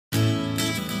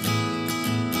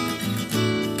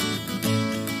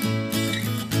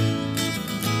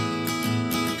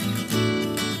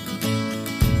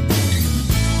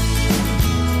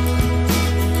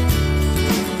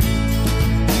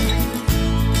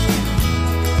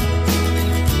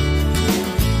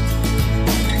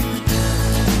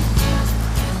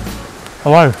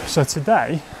Hello, so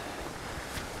today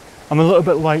I'm a little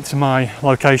bit late to my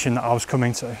location that I was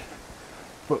coming to,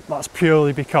 but that's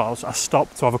purely because I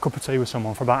stopped to have a cup of tea with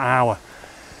someone for about an hour.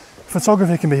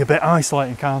 Photography can be a bit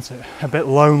isolating, can't it? A bit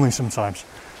lonely sometimes.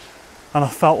 And I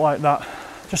felt like that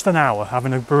just an hour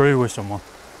having a brew with someone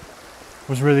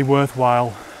was really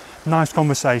worthwhile. Nice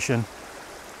conversation,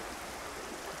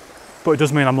 but it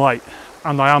does mean I'm late,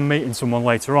 and I am meeting someone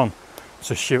later on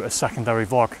to shoot a secondary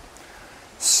vlog.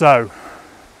 So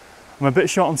I'm a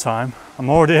bit short on time, I'm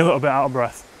already a little bit out of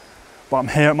breath, but I'm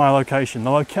here at my location.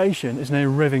 The location is near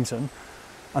Rivington,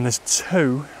 and there's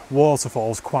two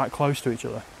waterfalls quite close to each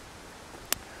other.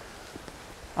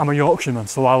 I'm a Yorkshireman,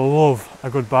 so I love a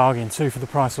good bargain, two for the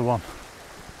price of one.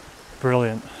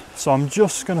 Brilliant. So I'm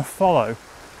just going to follow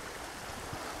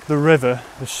the river,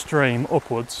 the stream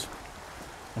upwards,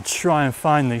 and try and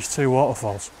find these two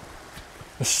waterfalls.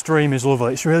 The stream is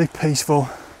lovely, it's really peaceful,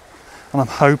 and I'm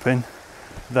hoping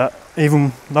that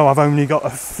even though I've only got a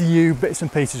few bits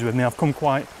and pieces with me, I've come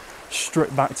quite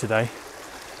stripped back today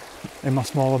in my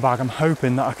smaller bag. I'm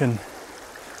hoping that I can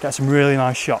get some really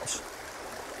nice shots.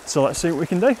 So let's see what we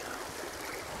can do.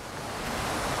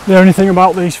 The only thing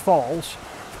about these falls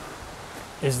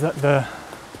is that they're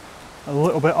a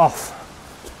little bit off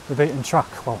the beaten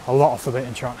track, well, a lot off the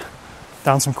beaten track,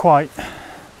 down some quite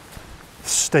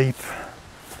steep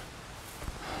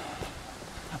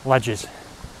ledges.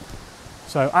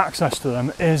 So access to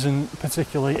them isn't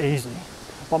particularly easy,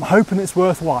 but I'm hoping it's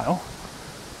worthwhile,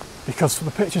 because for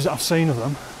the pictures that I've seen of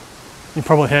them, you can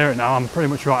probably hear it now, I'm pretty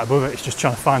much right above it, it's just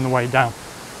trying to find the way down.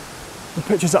 The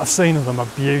pictures that I've seen of them are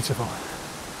beautiful,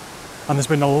 and there's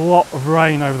been a lot of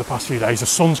rain over the past few days. The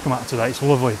sun's come out today, it's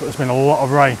lovely, but there's been a lot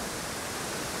of rain.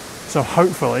 So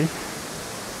hopefully,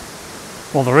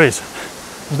 well, there's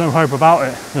no hope about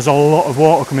it, there's a lot of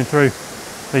water coming through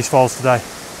these falls today.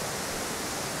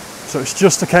 So it's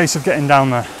just a case of getting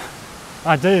down there.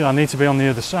 Ideally, I need to be on the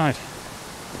other side.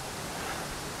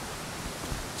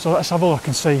 So let's have a look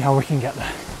and see how we can get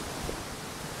there.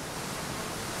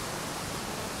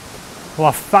 Well,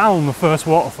 I found the first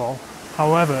waterfall.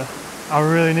 However, I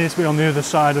really need to be on the other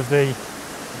side of the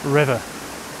river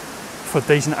for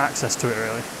decent access to it,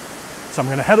 really. So I'm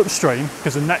going to head upstream,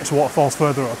 because the next waterfall's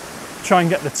further up. Try and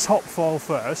get the top fall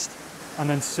first, and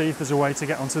then see if there's a way to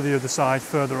get onto the other side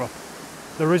further up.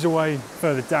 There is a way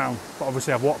further down, but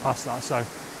obviously I've walked past that, so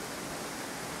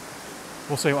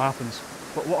we'll see what happens.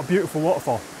 But what a beautiful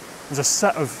waterfall. There's a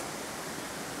set of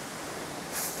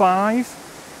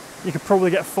 5. You could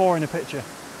probably get 4 in a picture.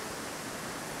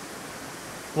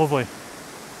 Lovely,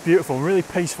 beautiful, really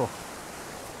peaceful.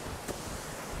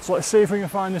 So let's see if we can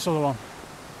find this other one.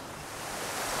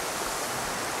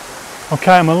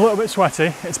 Okay, I'm a little bit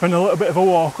sweaty. It's been a little bit of a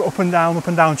walk up and down,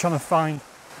 trying to find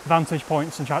vantage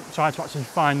points and try to actually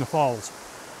find the falls.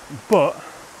 But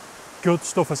good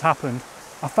stuff has happened.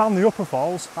 I found the upper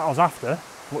falls that I was after,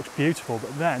 looks beautiful,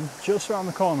 but then just around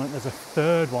the corner there's a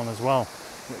third one as well,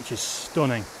 which is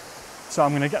stunning. So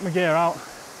I'm going to get my gear out,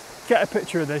 get a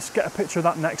picture of this, get a picture of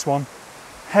that next one,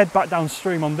 head back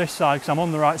downstream on this side because I'm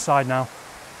on the right side now,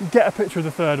 get a picture of the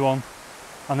third one,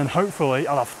 and then hopefully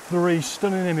I'll have 3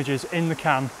 stunning images in the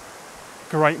can.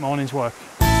 Great morning's work.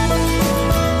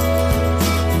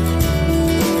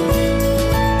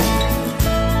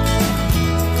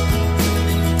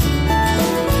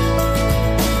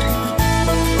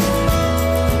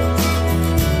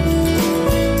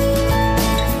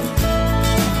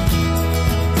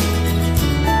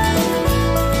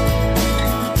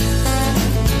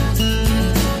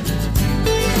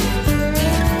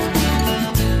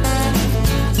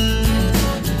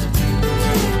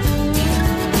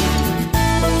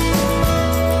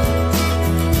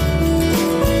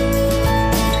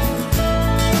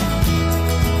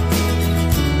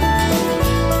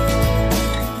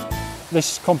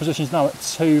 This composition is now at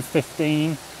 2:15,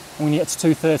 and when you get to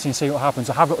 2:30 and see what happens,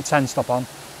 I have got a 10 stop on.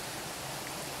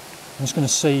 I'm just going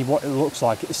to see what it looks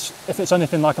like. If it's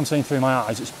anything like I'm seeing through my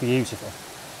eyes, it's beautiful.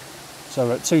 So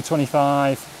we're at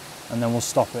 2:25, and then we'll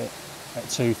stop it at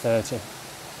 2:30.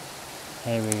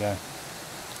 Here we go.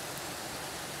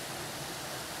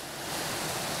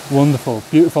 Wonderful,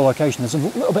 beautiful location. There's a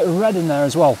little bit of red in there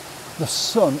as well. The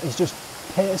sun is just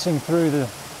piercing through the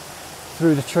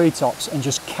treetops and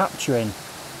just capturing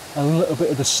a little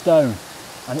bit of the stone,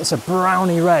 and it's a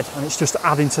browny red, and it's just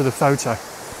adding to the photo,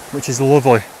 which is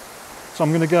lovely. So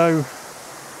I'm going to go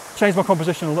change my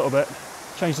composition a little bit,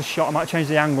 change the shot. I might change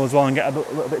the angle as well and get a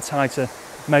little bit tighter,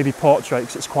 maybe portrait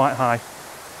because it's quite high.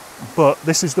 But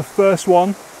this is the first one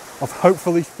of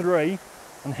hopefully 3,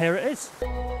 and here it is.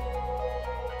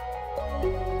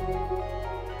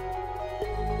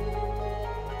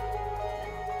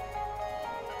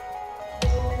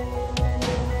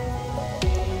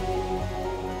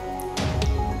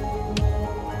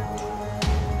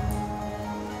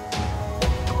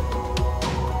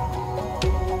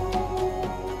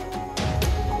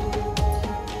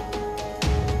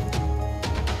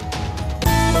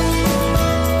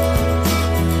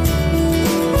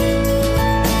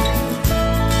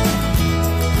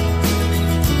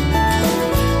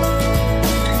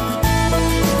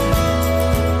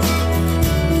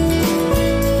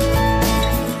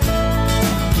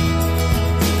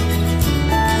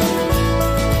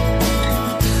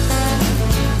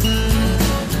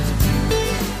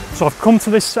 So I've come to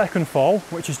this second fall,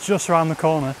 which is just around the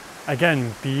corner.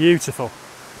 Again, beautiful.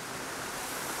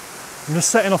 I'm just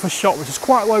setting off a shot which is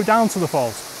quite low down to the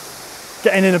falls,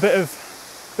 getting in a bit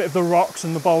of the rocks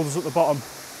and the boulders at the bottom,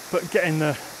 but getting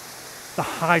the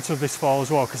height of this fall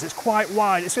as well, because it's quite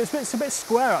wide. It's a bit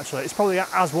square actually. It's probably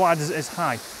as wide as it is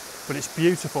high, but it's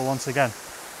beautiful once again.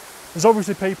 There's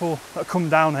obviously people that come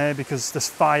down here because there's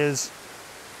fires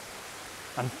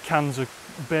and cans of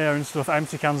beer and stuff,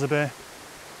 empty cans of beer.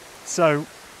 So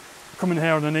coming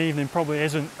here on an evening probably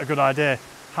isn't a good idea.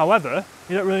 However,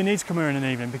 you don't really need to come here in an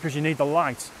evening because you need the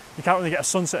light. You can't really get a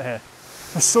sunset here.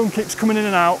 The sun keeps coming in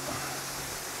and out,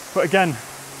 but again,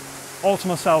 all to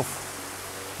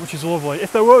myself, which is lovely.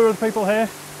 If there were other people here,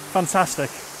 fantastic,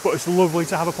 but it's lovely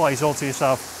to have a place all to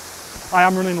yourself. I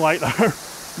am running late though,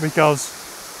 because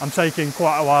I'm taking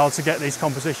quite a while to get these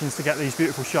compositions, to get these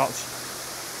beautiful shots.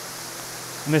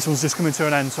 And this one's just coming to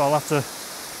an end, so I'll have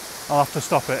to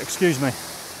stop it. Excuse me.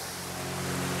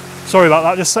 Sorry about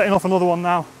that, just setting off another one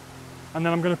now. And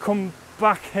then I'm going to come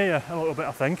back here a little bit,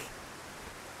 I think.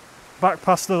 Back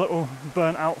past the little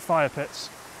burnt out fire pits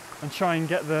and try and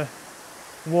get the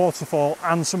waterfall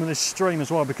and some of this stream as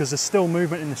well, because there's still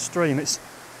movement in the stream.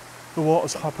 The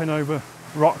water's hopping over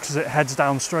rocks as it heads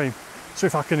downstream. So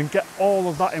if I can get all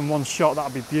of that in one shot,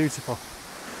 that'd be beautiful.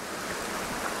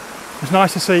 It's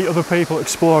nice to see other people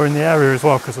exploring the area as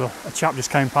well, because a chap just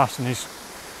came past and he's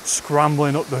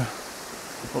scrambling up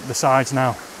the sides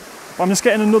now. But I'm just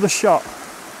getting another shot,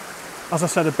 as I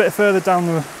said, a bit further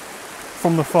down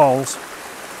from the falls,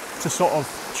 to sort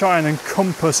of try and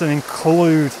encompass and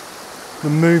include the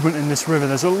movement in this river.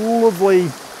 There's a lovely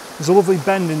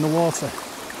bend in the water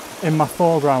in my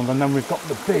foreground, and then we've got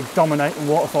the big dominating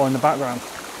waterfall in the background,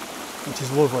 which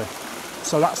is lovely.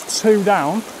 So that's 2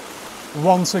 down,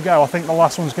 1 to go. I think the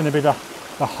last one's going to be the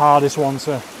hardest one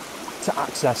to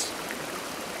access.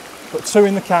 But 2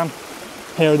 in the can.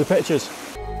 Here are the pictures.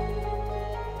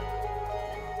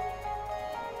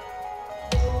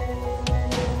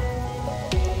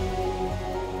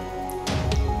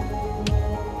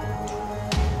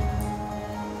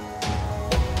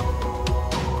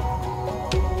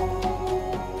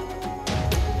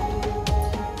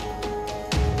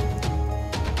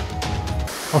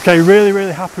 Okay,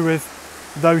 really happy with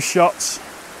those shots.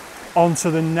 On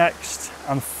to the next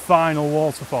and final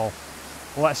waterfall.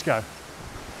 Let's go.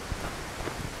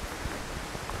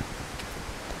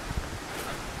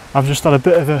 I've just had a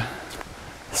bit of a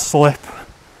slip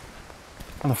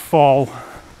and a fall,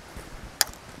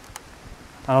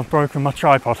 and I've broken my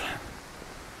tripod.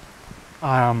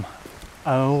 I am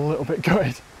a little bit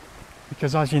gutted,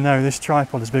 because as you know, this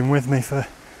tripod has been with me for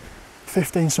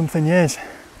 15 something years.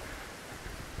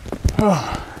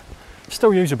 Oh,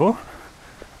 still usable.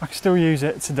 I can still use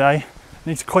it today. I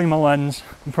need to clean my lens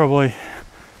and probably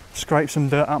scrape some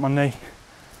dirt out my knee,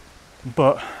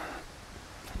 but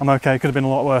I'm okay. It could have been a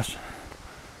lot worse.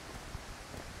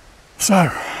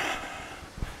 So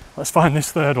let's find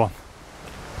this third one.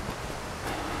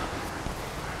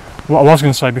 What I was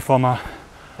going to say before my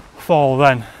fall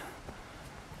then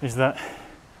is that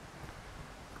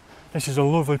this is a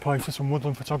lovely place for some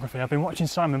woodland photography. I've been watching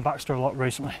Simon Baxter a lot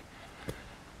recently,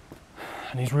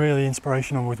 and he's really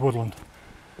inspirational with woodland.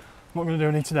 I'm not going to do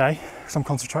any today because I'm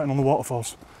concentrating on the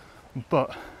waterfalls,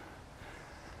 but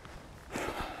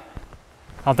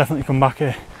I'll definitely come back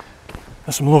here.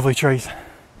 There's some lovely trees.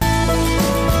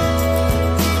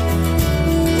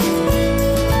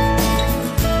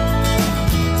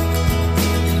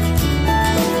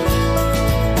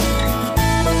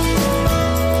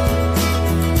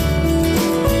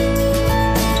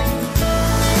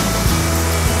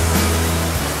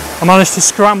 I managed to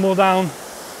scramble down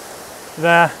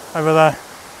there, over there,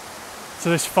 to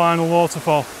this final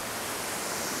waterfall,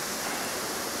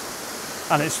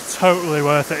 and it's totally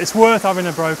worth it. It's worth having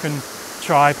a broken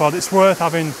tripod, it's worth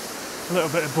having a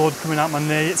little bit of blood coming out my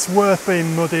knee, it's worth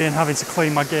being muddy and having to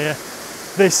clean my gear.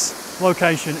 This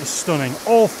location is stunning.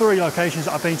 All 3 locations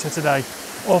that I've been to today,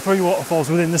 all 3 waterfalls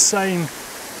within the same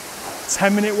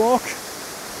 10-minute walk,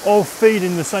 all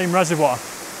feeding the same reservoir.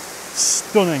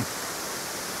 Stunning.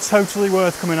 Totally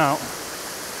worth coming out.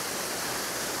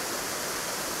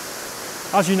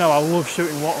 As you know, I love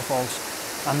shooting waterfalls,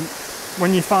 and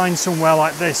when you find somewhere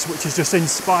like this which is just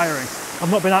inspiring,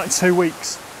 I've not been out in 2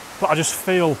 weeks, but I just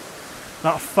feel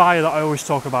that fire that I always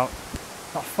talk about,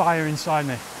 that fire inside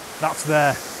me, that's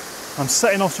there. I'm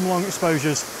setting off some long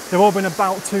exposures. They've all been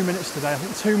about 2 minutes today. I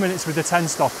think 2 minutes with the 10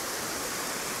 stop,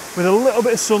 with a little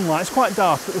bit of sunlight. It's quite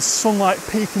dark, but the sunlight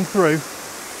peeking through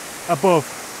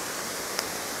above,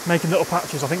 making little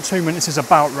patches. I think 2 minutes is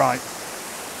about right.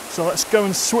 So let's go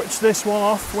and switch this one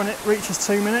off when it reaches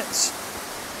 2 minutes,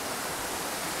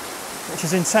 which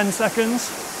is in 10 seconds.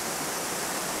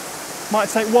 Might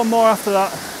take one more after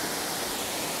that,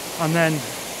 and then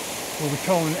we'll be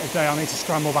calling it a day. I need to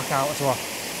scramble back out as well.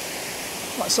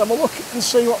 Let's have a look and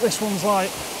see what this one's like.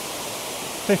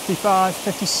 55,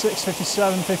 56,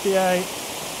 57, 58,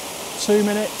 2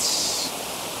 minutes.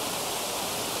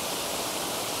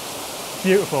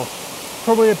 Beautiful.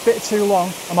 Probably a bit too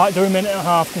long. I might do a minute and a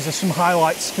half because there's some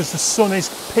highlights, because the sun is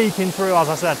peeking through, as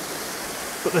I said.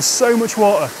 But there's so much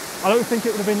water. I don't think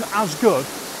it would have been as good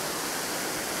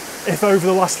if over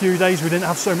the last few days we didn't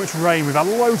have so much rain. We've had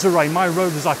loads of rain. My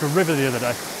road was like a river the other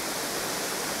day.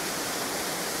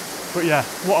 But yeah,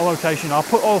 what a location. I'll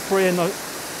put all three in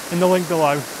the link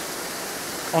below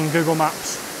on Google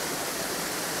Maps.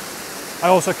 I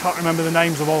also can't remember the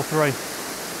names of all three,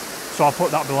 so I'll put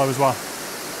that below as well.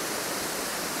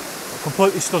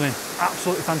 Completely stunning,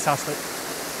 absolutely fantastic.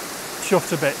 Chuffed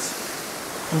to bits.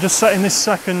 I'm just setting this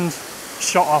second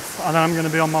shot off and then I'm going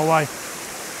to be on my way.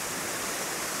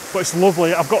 But it's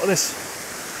lovely. I've got this,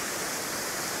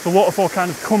 the waterfall kind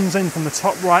of comes in from the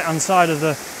top right hand side of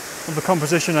the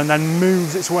composition and then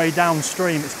moves its way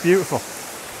downstream. It's beautiful.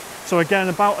 So again,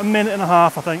 about a minute and a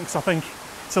half I think, because I think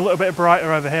it's a little bit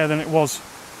brighter over here than it was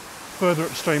further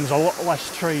upstream. There's a lot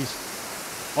less trees,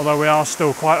 although we are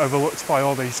still quite overlooked by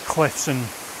all these cliffs and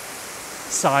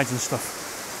sides and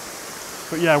stuff.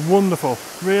 But yeah, wonderful,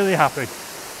 really happy.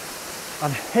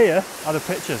 And here are the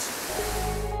pictures.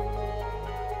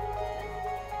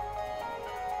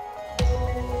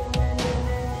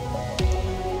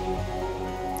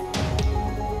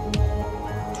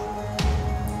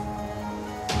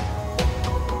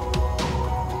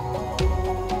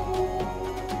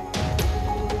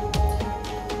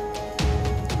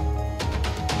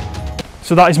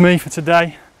 So that is me for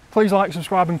today. Please like,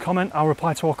 subscribe and comment. I'll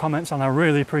reply to all comments and I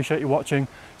really appreciate you watching,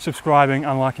 subscribing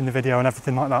and liking the video and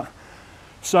everything like that.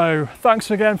 So thanks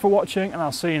again for watching and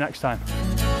I'll see you next time.